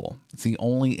Apple. It's the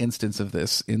only instance of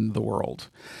this in the world.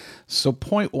 So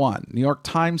point one, New York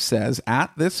Times says,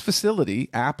 at this facility,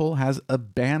 Apple has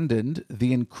abandoned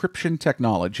the encryption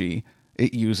technology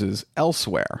it uses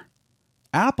elsewhere.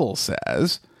 Apple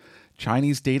says,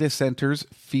 Chinese data centers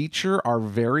feature our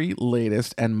very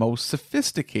latest and most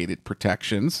sophisticated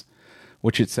protections,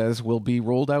 which it says will be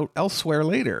rolled out elsewhere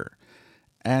later.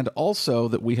 And also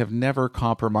that we have never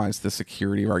compromised the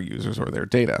security of our users or their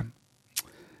data.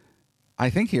 I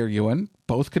think here, Ewan,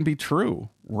 both can be true,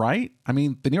 right? I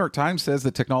mean, the New York Times says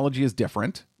that technology is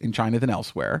different in China than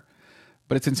elsewhere,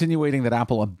 but it's insinuating that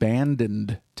Apple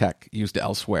abandoned tech used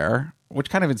elsewhere,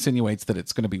 which kind of insinuates that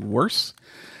it's going to be worse.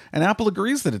 And Apple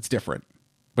agrees that it's different,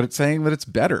 but it's saying that it's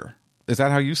better. Is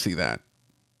that how you see that?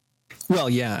 Well,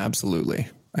 yeah, absolutely.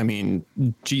 I mean,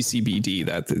 GCBD,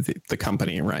 that the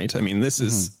company, right? I mean, this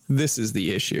is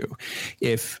the issue.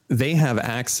 If they have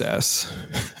access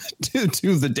to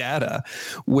the data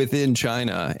within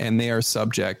China and they are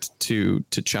subject to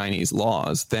Chinese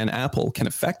laws, then Apple can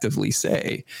effectively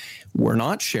say, we're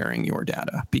not sharing your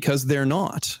data, because they're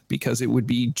not, because it would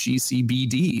be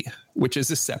GCBD, which is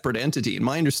a separate entity. And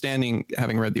my understanding,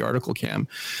 having read the article, Cam,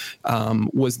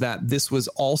 was that this was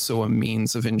also a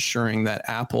means of ensuring that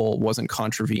Apple wasn't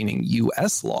contravening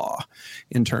U.S. law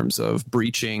in terms of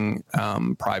breaching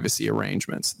privacy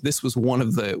arrangements. This was one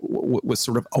of was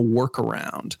sort of a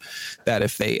workaround that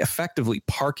if they effectively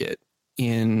park it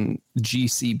in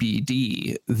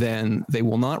GCBD, then they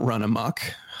will not run amok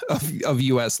of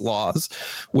U.S. laws,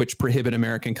 which prohibit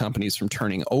American companies from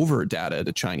turning over data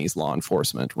to Chinese law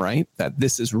enforcement, right? That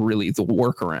this is really the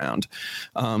workaround,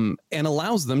 and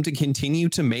allows them to continue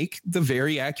to make the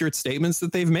very accurate statements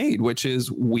that they've made, which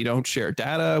is, we don't share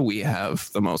data, we have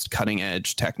the most cutting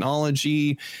edge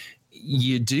technology.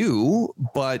 You do,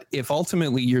 but if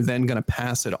ultimately you're then going to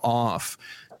pass it off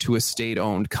to a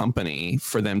state-owned company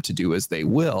for them to do as they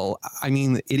will, I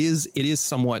mean, it is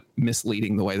somewhat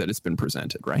misleading the way that it's been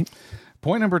presented, right?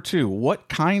 Point number 2, what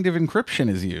kind of encryption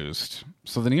is used?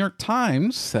 So the New York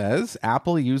Times says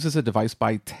Apple uses a device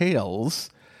by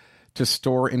Tails to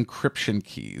store encryption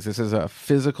keys. This is a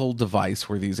physical device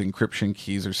where these encryption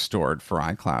keys are stored for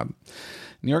iCloud.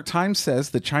 New York Times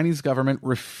says the Chinese government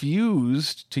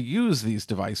refused to use these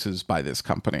devices by this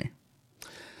company.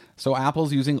 So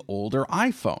Apple's using older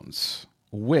iPhones,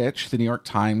 which the New York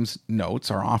Times notes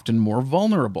are often more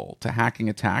vulnerable to hacking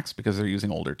attacks because they're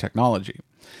using older technology.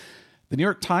 The New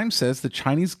York Times says the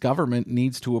Chinese government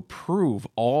needs to approve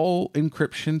all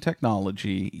encryption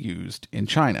technology used in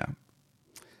China.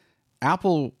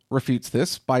 Apple refutes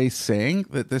this by saying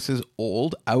that this is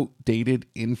old, outdated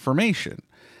information.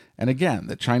 And again,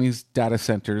 the Chinese data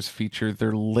centers feature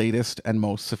their latest and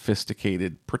most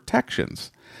sophisticated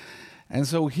protections. And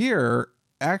so here,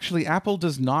 actually, Apple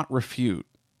does not refute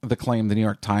the claim the New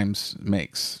York Times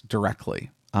makes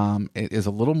directly. It is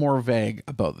a little more vague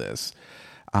about this.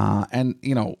 And,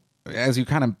 you know, as you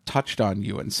kind of touched on,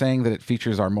 Ewan, saying that it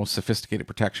features our most sophisticated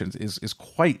protections is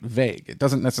quite vague. It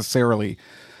doesn't necessarily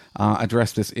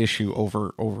address this issue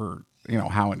over you know,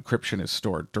 how encryption is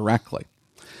stored directly.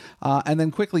 And then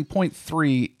quickly, point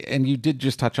 3, and you did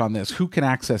just touch on this, who can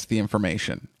access the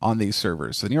information on these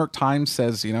servers? The New York Times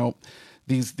says, you know,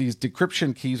 these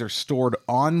decryption keys are stored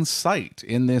on site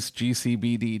in this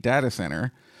GCBD data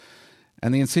center.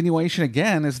 And the insinuation,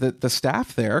 again, is that the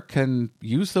staff there can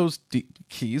use those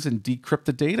keys and decrypt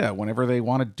the data whenever they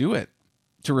want to do it.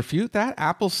 To refute that,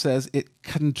 Apple says it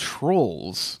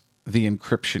controls the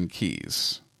encryption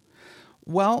keys.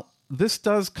 Well, this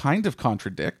does kind of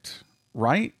contradict,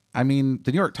 right? I mean,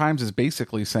 the New York Times is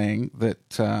basically saying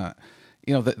that,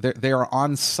 you know, that they are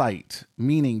on site,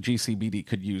 meaning GCBD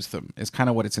could use them, is kind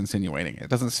of what it's insinuating. It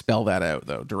doesn't spell that out,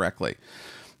 though, directly.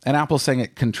 And Apple's saying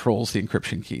it controls the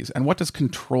encryption keys. And what does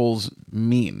controls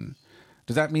mean?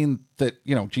 Does that mean that,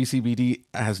 you know, GCBD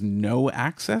has no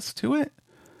access to it?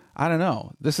 I don't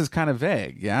know. This is kind of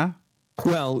vague, yeah?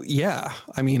 Well, yeah.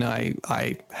 I mean, I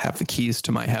have the keys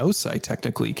to my house. I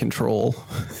technically control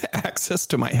access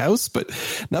to my house, but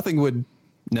nothing would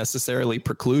necessarily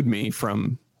preclude me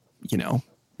from, you know,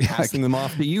 passing them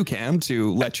off to you, Cam,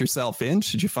 to let yourself in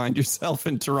should you find yourself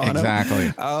in Toronto.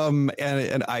 Exactly.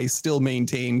 And I still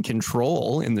maintain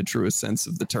control in the truest sense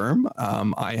of the term.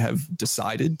 I have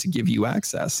decided to give you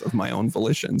access of my own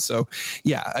volition. So,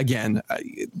 yeah, again,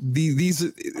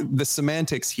 the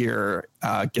semantics here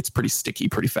gets pretty sticky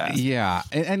pretty fast. Yeah.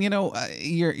 And you know,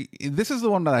 this is the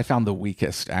one that I found the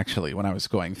weakest, actually, when I was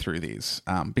going through these,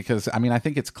 because, I mean, I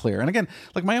think it's clear. And again,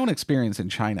 like my own experience in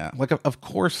China, like, of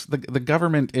course, the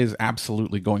government is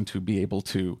absolutely going to be able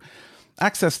to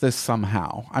access this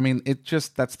somehow. I mean,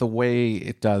 that's the way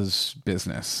it does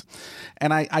business.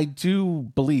 And I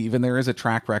do believe, and there is a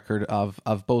track record of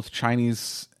both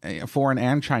Chinese, foreign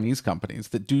and Chinese companies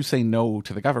that do say no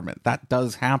to the government. That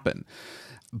does happen.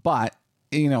 But,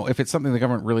 you know, if it's something the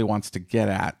government really wants to get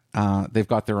at, they've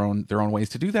got their own ways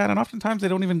to do that. And oftentimes they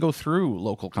don't even go through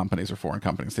local companies or foreign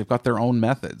companies. They've got their own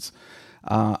methods.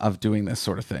 of doing this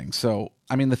sort of thing. So,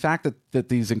 I mean, the fact that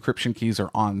these encryption keys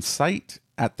are on site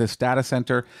at this data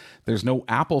center, there's no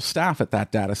Apple staff at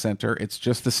that data center. It's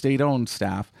just the state-owned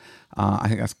staff. I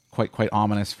think that's quite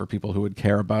ominous for people who would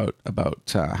care about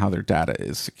how their data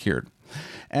is secured.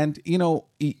 And,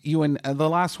 Ewan, the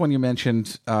last one you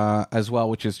mentioned as well,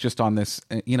 which is just on this,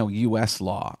 U.S.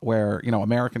 law where,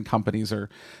 American companies are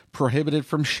prohibited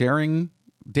from sharing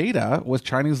data with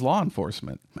Chinese law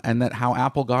enforcement, and that how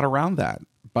Apple got around that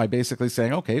by basically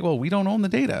saying, okay, well, we don't own the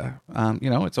data.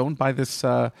 It's owned by this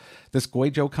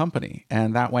Guizhou company.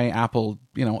 And that way Apple,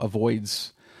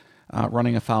 avoids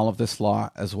running afoul of this law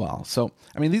as well. So,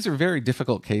 I mean, these are very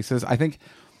difficult cases. I think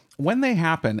when they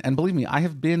happen, and believe me, I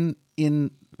have been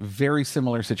in very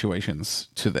similar situations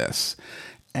to this.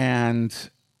 And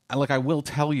I will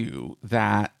tell you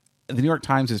that the New York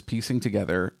Times is piecing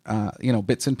together,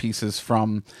 bits and pieces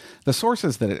from the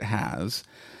sources that it has.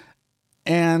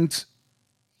 And,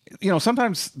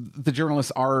 sometimes the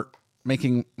journalists are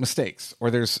making mistakes,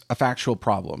 or there's a factual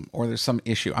problem, or there's some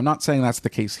issue. I'm not saying that's the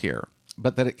case here,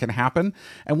 but that it can happen.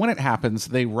 And when it happens,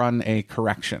 they run a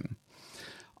correction.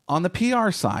 On the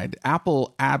PR side,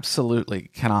 Apple absolutely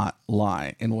cannot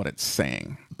lie in what it's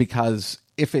saying, because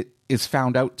if it is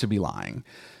found out to be lying,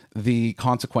 the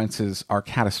consequences are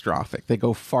catastrophic. They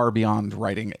go far beyond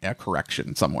writing a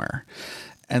correction somewhere.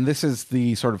 And this is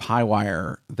the sort of high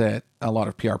wire that a lot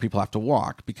of PR people have to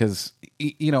walk, because,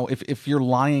 if you're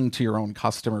lying to your own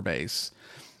customer base,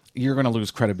 you're going to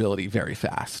lose credibility very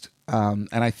fast. And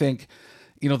I think,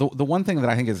 the one thing that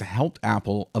I think has helped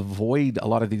Apple avoid a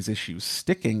lot of these issues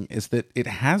sticking is that it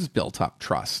has built up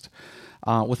trust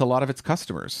with a lot of its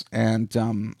customers.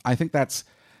 And I think that's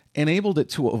enabled it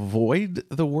to avoid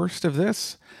the worst of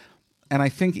this. And I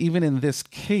think even in this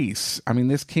case, I mean,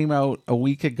 this came out a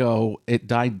week ago, it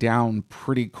died down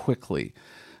pretty quickly.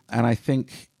 And I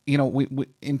think, we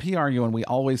in PR, and we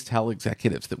always tell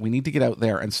executives that we need to get out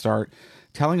there and start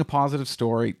telling a positive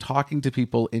story, talking to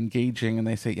people, engaging. And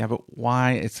they say, yeah, but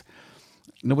why?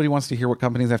 Nobody wants to hear what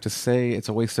companies have to say. It's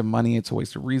a waste of money. It's a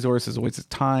waste of resources, a waste of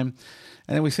time.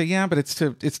 And then we say, yeah, but it's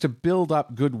to build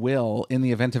up goodwill in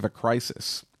the event of a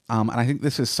crisis. And I think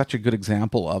this is such a good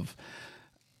example of,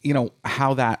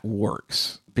 how that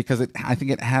works, because I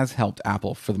think it has helped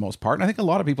Apple for the most part. And I think a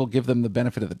lot of people give them the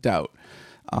benefit of the doubt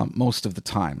most of the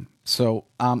time. So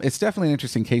it's definitely an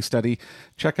interesting case study.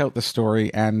 Check out the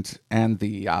story and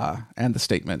the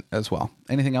statement as well.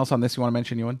 Anything else on this you want to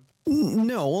mention, Ewan?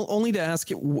 No, only to ask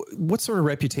you, what sort of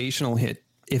reputational hit,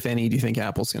 if any, do you think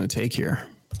Apple's going to take here?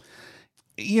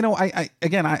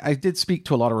 I did speak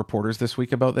to a lot of reporters this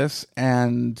week about this,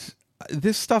 and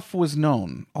this stuff was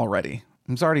known already.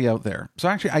 It was already out there. So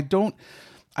actually, I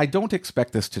don't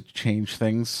expect this to change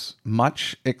things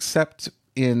much, except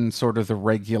in sort of the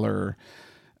regular,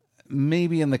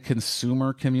 maybe in the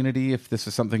consumer community. If this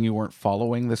is something you weren't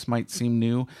following, this might seem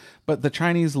new. But the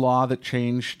Chinese law that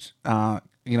changed,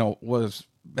 was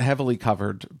heavily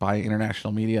covered by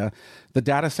international media. The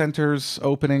data centers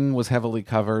opening was heavily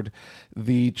covered.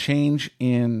 The change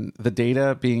in the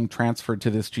data being transferred to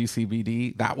this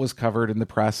GCBD, that was covered in the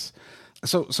press.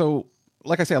 So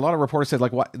like I say, a lot of reporters said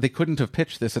they couldn't have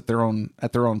pitched this at their own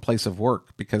place of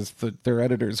work, because their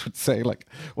editors would say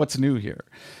what's new here.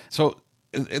 So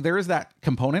there is that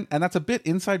component, and that's a bit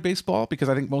inside baseball, because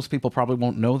I think most people probably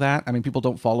won't know that. I mean, people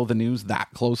don't follow the news that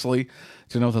closely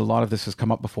to know that a lot of this has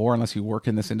come up before, unless you work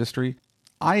in this industry.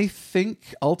 I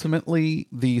think ultimately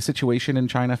the situation in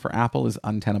China for Apple is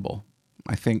untenable.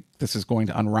 I think this is going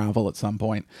to unravel at some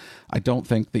point. I don't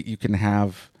think that you can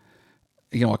have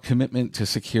a commitment to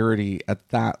security at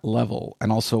that level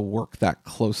and also work that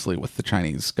closely with the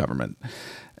Chinese government.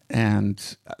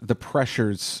 And the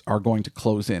pressures are going to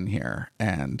close in here.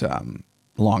 And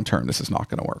long term, this is not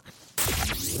going to work.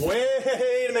 Wait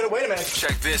a minute.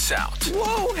 Check this out.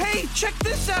 Whoa, hey, check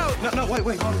this out. No,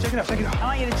 wait. Check it out. I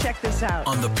want you to check this out.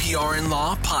 On the PR and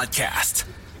Law Podcast.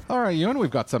 All right, Ewan, we've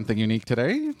got something unique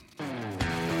today.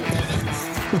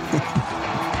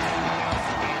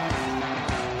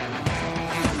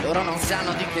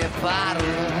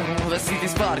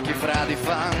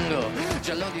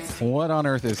 What on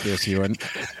earth is this, Ewan?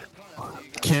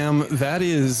 Cam, that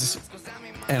is,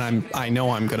 and I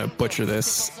know I'm going to butcher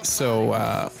this, so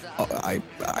I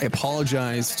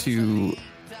apologize to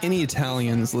any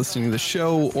Italians listening to the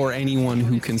show, or anyone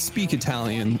who can speak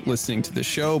Italian listening to the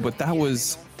show, but that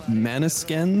was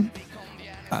Måneskin,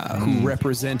 who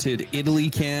represented Italy,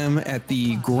 Cam, at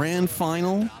the grand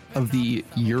final of the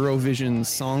Eurovision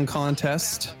Song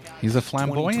Contest. He's a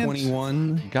flamboyant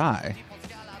 2021 guy.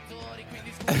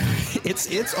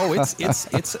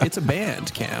 It's a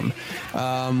band, Cam,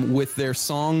 with their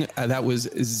song that was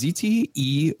Ziti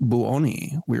I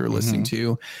Buoni we were listening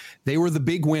to. They were the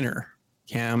big winner,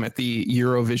 Cam, at the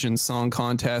Eurovision Song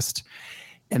Contest,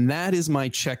 and that is my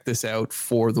check this out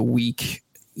for the week.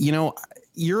 You know,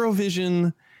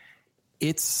 Eurovision,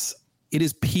 it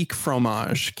is peak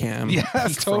fromage, Cam. Yes,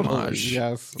 peak totally. Fromage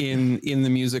Yes. in the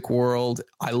music world.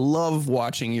 I love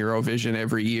watching Eurovision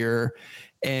every year,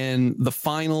 and the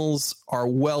finals are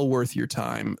well worth your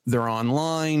time. They're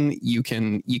online. You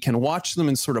can watch them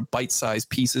in sort of bite-sized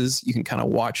pieces. You can kind of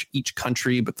watch each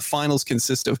country, but the finals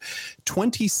consist of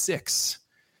 26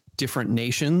 different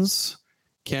nations,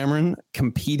 Cameron,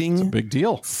 competing. Big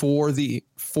deal. For the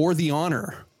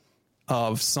honor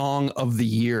of Song of the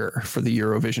Year for the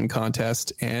Eurovision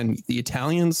contest. And the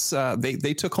Italians,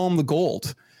 they took home the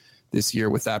gold this year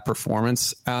with that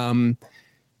performance.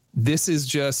 This is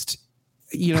just,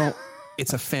 you know,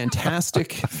 it's a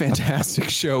fantastic, fantastic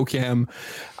show, Cam.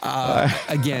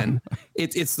 Again,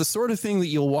 it's the sort of thing that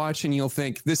you'll watch and you'll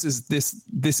think this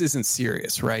isn't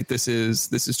serious, right? This is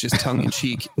just tongue in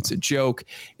cheek. It's a joke.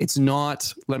 It's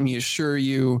not. Let me assure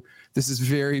you, this is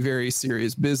very, very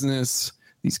serious business.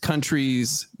 These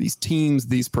countries, these teams,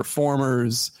 these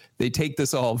performers, they take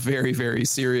this all very, very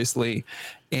seriously.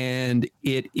 And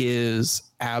it is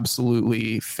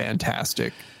absolutely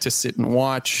fantastic to sit and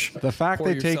watch. The fact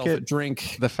they take it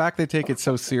drink. The fact they take it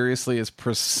so seriously is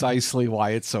precisely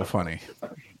why it's so funny.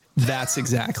 That's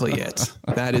exactly it.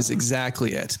 That is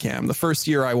exactly it, Cam. The first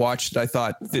year I watched it, I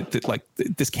thought that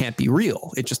this can't be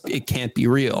real. It can't be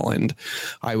real. And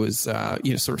I was,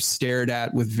 sort of stared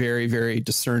at with very, very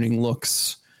discerning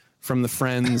looks from the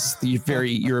friends, the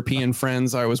very European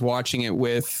friends I was watching it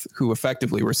with, who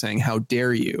effectively were saying, "How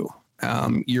dare you?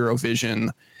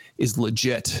 Eurovision is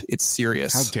legit. It's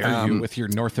serious. How dare you with your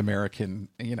North American,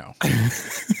 you know."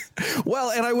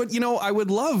 Well, and I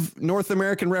would love North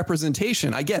American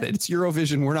representation. I get it. It's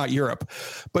Eurovision. We're not Europe.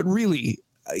 But really,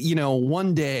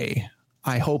 one day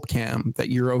I hope, Cam, that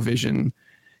Eurovision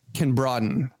can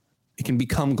broaden. It can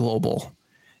become global.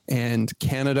 And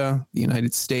Canada, the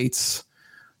United States,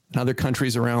 and other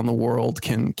countries around the world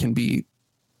can be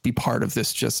part of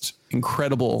this just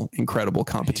incredible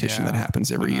competition that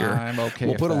happens every year. I'm okay.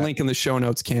 We'll put a link in the show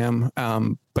notes, Cam.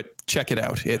 But check it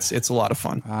out. It's a lot of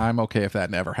fun. I'm okay if that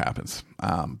never happens.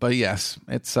 But yes,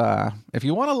 it's if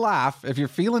you want to laugh, if you're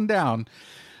feeling down,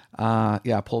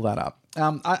 pull that up.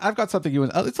 I've got something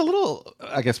it's a little,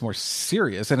 I guess, more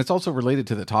serious, and it's also related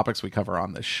to the topics we cover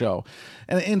on this show.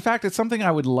 And in fact, it's something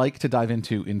I would like to dive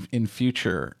into in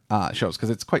future shows, because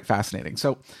it's quite fascinating.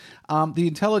 So The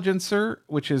Intelligencer,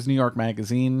 which is New York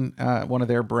Magazine, one of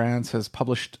their brands, has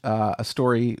published a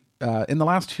story in the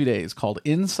last 2 days called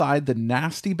 "Inside the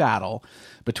Nasty Battle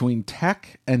Between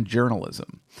Tech and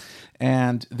Journalism."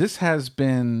 And this has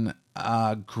been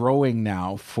growing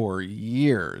now for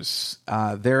years.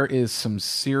 There is some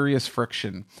serious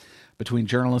friction between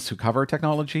journalists who cover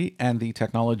technology and the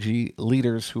technology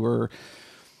leaders who are,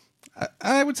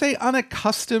 I would say,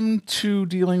 unaccustomed to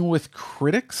dealing with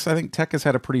critics. I think tech has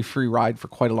had a pretty free ride for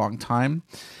quite a long time.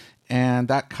 And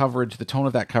that coverage, the tone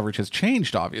of that coverage has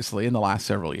changed, obviously, in the last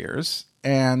several years.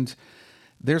 And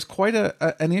there's quite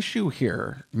an issue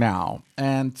here now,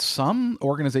 and some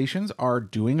organizations are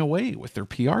doing away with their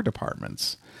PR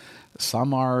departments.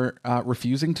 Some are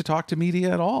refusing to talk to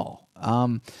media at all.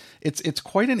 It's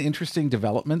quite an interesting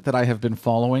development that I have been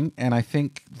following, and I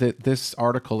think that this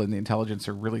article in The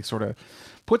Intelligencer really sort of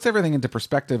puts everything into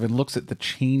perspective and looks at the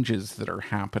changes that are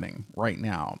happening right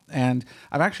now. And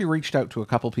I've actually reached out to a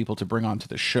couple people to bring onto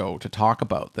the show to talk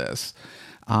about this.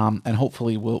 And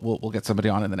hopefully we'll get somebody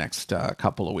on in the next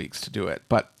couple of weeks to do it.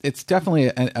 But it's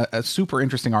definitely a super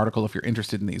interesting article if you're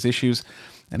interested in these issues,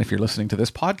 and if you're listening to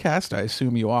this podcast, I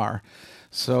assume you are.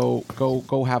 So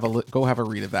go have a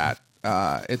read of that.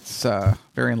 It's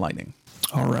very enlightening.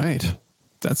 All right,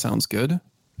 that sounds good.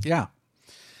 Yeah.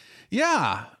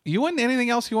 Ewan, anything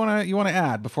else you want to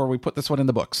add before we put this one in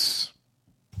the books?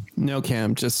 No,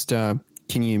 Cam. Just can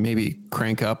you maybe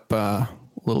crank up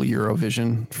little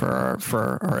Eurovision for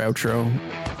our outro?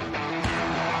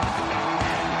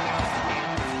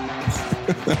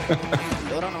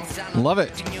 Love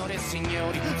it.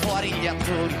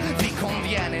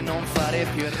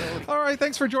 All right,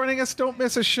 thanks for joining us. Don't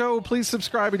miss a show. Please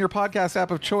subscribe in your podcast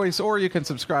app of choice, or you can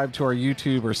subscribe to our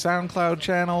YouTube or SoundCloud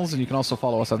channels, and you can also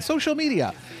follow us on social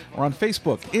media. We're on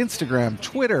Facebook, Instagram,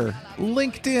 Twitter,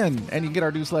 LinkedIn, and you can get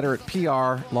our newsletter at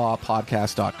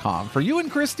prlawpodcast.com. For you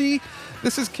and Christy,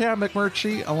 this is Cam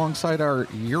McMurtry alongside our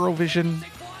Eurovision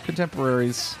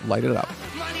contemporaries. Light it up.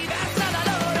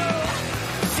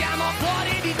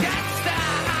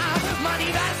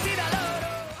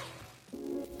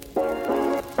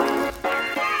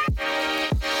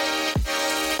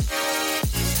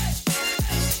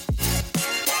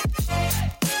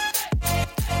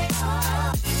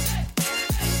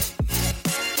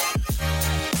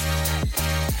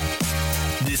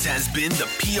 This has been the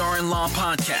PR and Law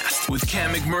Podcast with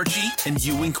Cam McMurtry and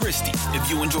Ewan Christie. If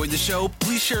you enjoyed the show,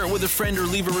 please share it with a friend or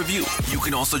leave a review. You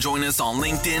can also join us on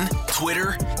LinkedIn,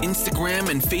 Twitter, Instagram,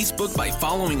 and Facebook by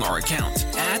following our account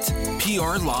at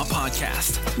PR Law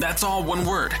Podcast. That's all one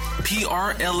word,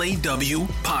 PRLAW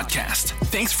Podcast.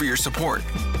 Thanks for your support.